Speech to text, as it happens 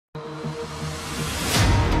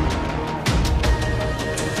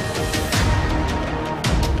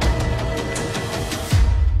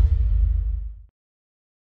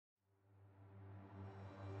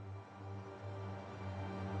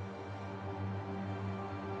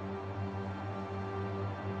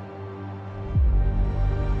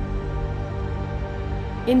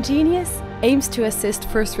INGENIOUS aims to assist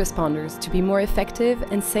first responders to be more effective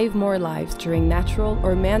and save more lives during natural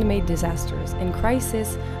or man-made disasters and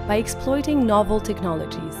crisis by exploiting novel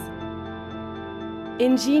technologies.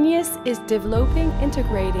 INGENIOUS is developing,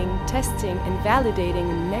 integrating, testing and validating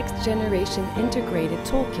a next-generation integrated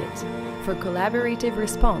toolkit for collaborative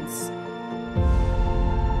response.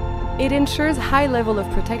 It ensures high level of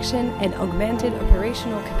protection and augmented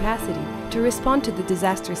operational capacity to respond to the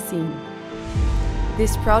disaster scene.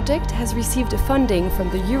 This project has received funding from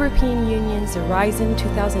the European Union's Horizon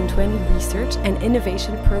 2020 Research and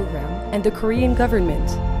Innovation Programme and the Korean government.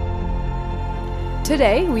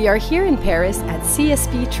 Today, we are here in Paris at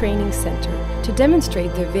CSP Training Center to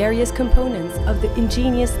demonstrate the various components of the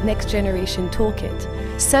INGENIOUS Next Generation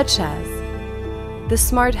Toolkit, such as the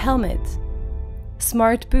smart helmet,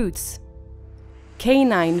 smart boots,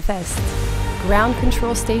 K9 vest, ground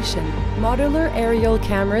control station, modular aerial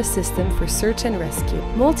camera system for search and rescue,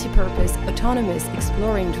 multi-purpose autonomous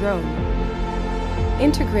exploring drone,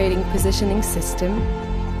 integrating positioning system,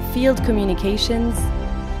 field communications,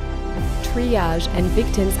 triage and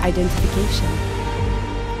victims identification,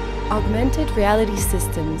 augmented reality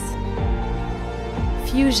systems,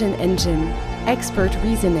 fusion engine, expert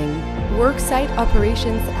reasoning, worksite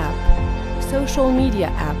operations app, social media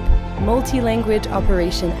app, multi-language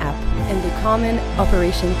operation app, and the common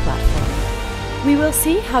operation platform. We will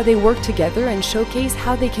see how they work together and showcase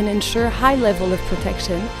how they can ensure high level of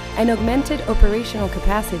protection and augmented operational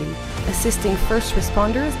capacity, assisting first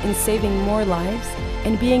responders in saving more lives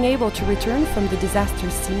and being able to return from the disaster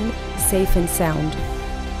scene safe and sound.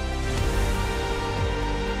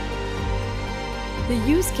 The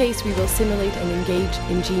use case we will simulate and engage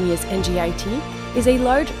INGENIOUS NGIT is a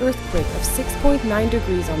large earthquake of 6.9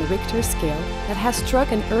 degrees on the Richter scale that has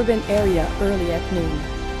struck an urban area early at noon.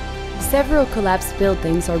 Several collapsed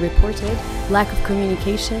buildings are reported, lack of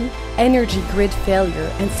communication, energy grid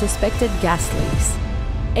failure, and suspected gas leaks.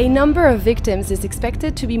 A number of victims is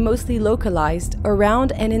expected to be mostly localized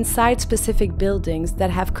around and inside specific buildings that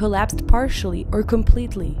have collapsed partially or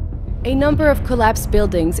completely. A number of collapsed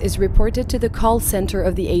buildings is reported to the call center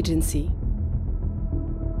of the agency.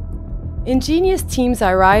 INGENIOUS teams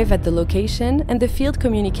arrive at the location and the field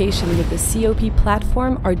communication with the COP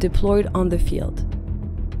platform are deployed on the field.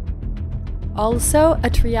 Also, a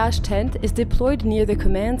triage tent is deployed near the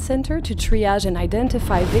command center to triage and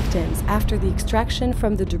identify victims after the extraction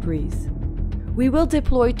from the debris. We will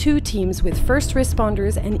deploy 2 teams with first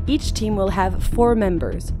responders and each team will have 4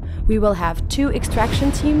 members. We will have 2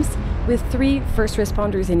 extraction teams with 3 first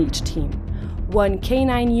responders in each team, 1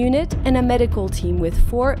 K9 unit and a medical team with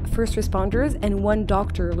 4 first responders and 1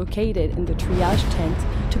 doctor located in the triage tent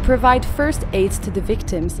to provide first aids to the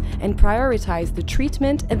victims and prioritize the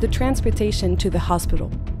treatment and the transportation to the hospital.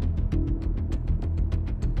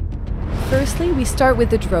 Firstly, we start with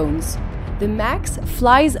the drones. The MAX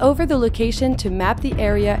flies over the location to map the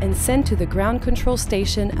area and send to the ground control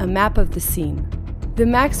station a map of the scene. The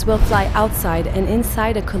MAX will fly outside and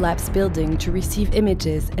inside a collapsed building to receive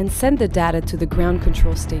images and send the data to the ground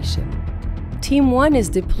control station. Team 1 is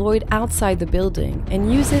deployed outside the building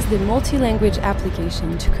and uses the multi-language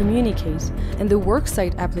application to communicate and the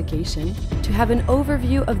worksite application to have an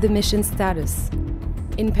overview of the mission status.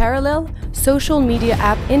 In parallel, social media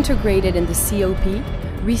app integrated in the COP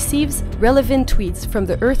receives relevant tweets from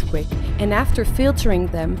the earthquake and after filtering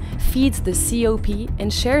them, feeds the COP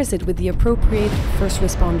and shares it with the appropriate first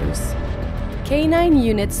responders. K9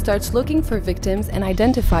 unit starts looking for victims and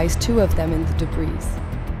identifies 2 of them in the debris.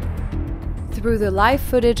 Through the live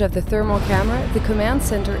footage of the thermal camera, the command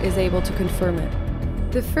center is able to confirm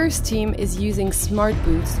it. The first team is using smart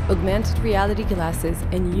boots, augmented reality glasses,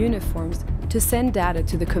 and uniforms to send data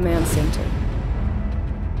to the command center.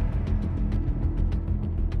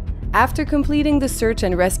 After completing the search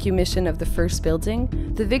and rescue mission of the first building,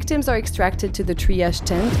 the victims are extracted to the triage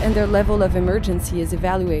tent and their level of emergency is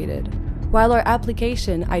evaluated, while our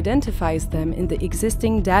application identifies them in the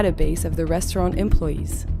existing database of the restaurant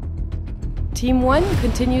employees. Team 1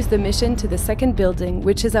 continues the mission to the second building,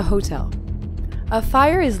 which is a hotel. A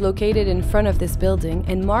fire is located in front of this building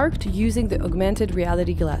and marked using the augmented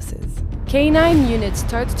reality glasses. K9 unit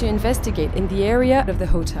starts to investigate in the area of the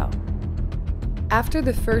hotel. After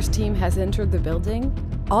the first team has entered the building,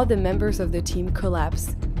 all the members of the team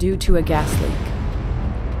collapse due to a gas leak.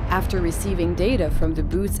 After receiving data from the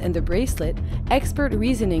boots and the bracelet, expert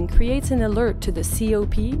reasoning creates an alert to the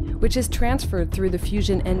COP, which is transferred through the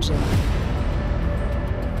fusion engine.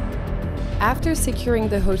 After securing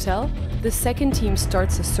the hotel, the second team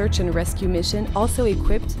starts a search and rescue mission also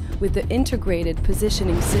equipped with the integrated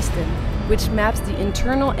positioning system, which maps the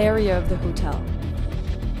internal area of the hotel.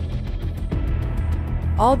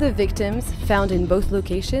 All the victims found in both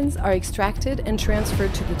locations are extracted and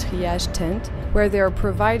transferred to the triage tent, where they are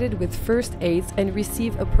provided with first aids and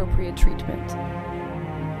receive appropriate treatment.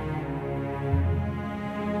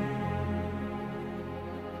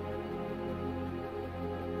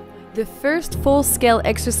 The first full-scale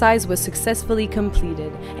exercise was successfully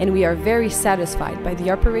completed, and we are very satisfied by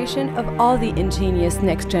the operation of all the INGENIOUS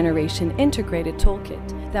Next Generation integrated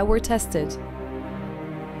toolkit that were tested.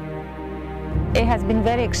 It has been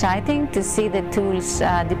very exciting to see the tools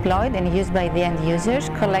deployed and used by the end users,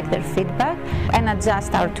 collect their feedback, and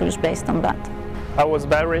adjust our tools based on that. I was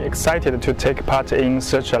very excited to take part in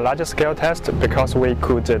such a large-scale test because we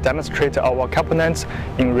could demonstrate our components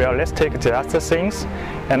in realistic disaster scenes,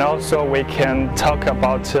 and also we can talk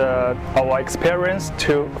about our experience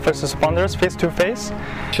to first responders face-to-face.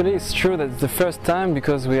 Actually, it's true that it's the first time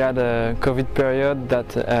because we had a COVID period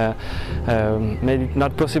that made it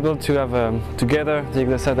not possible to have together the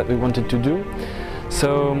exercise that we wanted to do.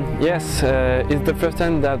 So yes, it's the first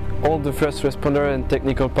time that all the first responder and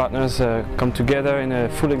technical partners come together in a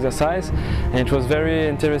full exercise, and it was very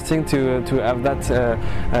interesting to have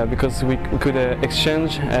that because we could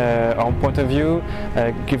exchange our point of view,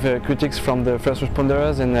 give critiques from the first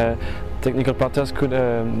responders, and technical partners could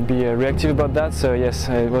be reactive about that. So yes,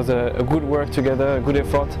 it was a good work together, a good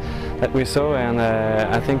effort that we saw, and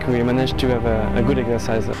I think we managed to have a good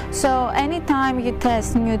exercise. So anytime you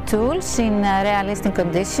test new tools in realistic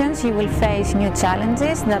conditions, you will face new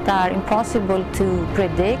challenges that are impossible to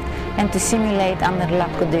predict and to simulate under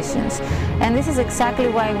lab conditions. And this is exactly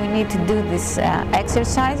why we need to do these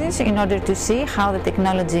exercises in order to see how the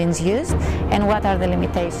technology is used and what are the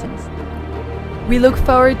limitations. We look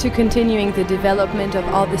forward to continuing the development of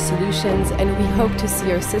all the solutions, and we hope to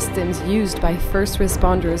see our systems used by first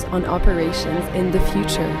responders on operations in the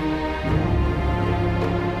future.